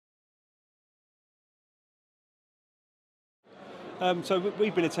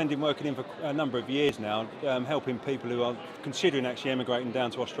We've been attending Working In for a number of years now, helping people who are considering actually emigrating down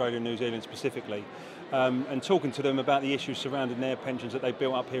to Australia and New Zealand specifically, and talking to them about the issues surrounding their pensions that they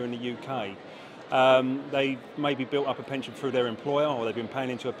built up here in the UK. They maybe built up a pension through their employer, or they've been paying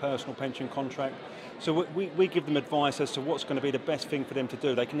into a personal pension contract. So we give them advice as to what's going to be the best thing for them to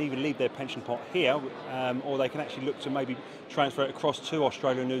do. They can either leave their pension pot here, or they can actually look to maybe transfer it across to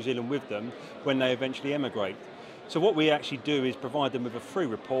Australia and New Zealand with them when they eventually emigrate. So what we actually do is provide them with a free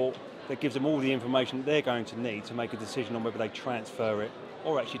report that gives them all the information that they're going to need to make a decision on whether they transfer it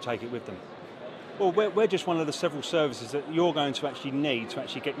or actually take it with them. Well, we're just one of the several services that you're going to actually need to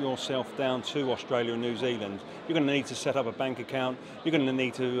actually get yourself down to Australia and New Zealand. You're going to need to set up a bank account. You're going to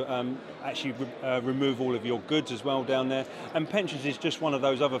need to remove all of your goods as well down there. And pensions is just one of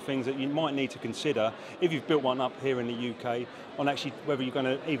those other things that you might need to consider if you've built one up here in the UK on actually whether you're going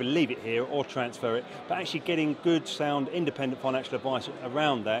to either leave it here or transfer it. But actually getting good, sound, independent financial advice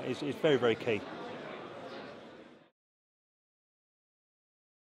around that is very, very key.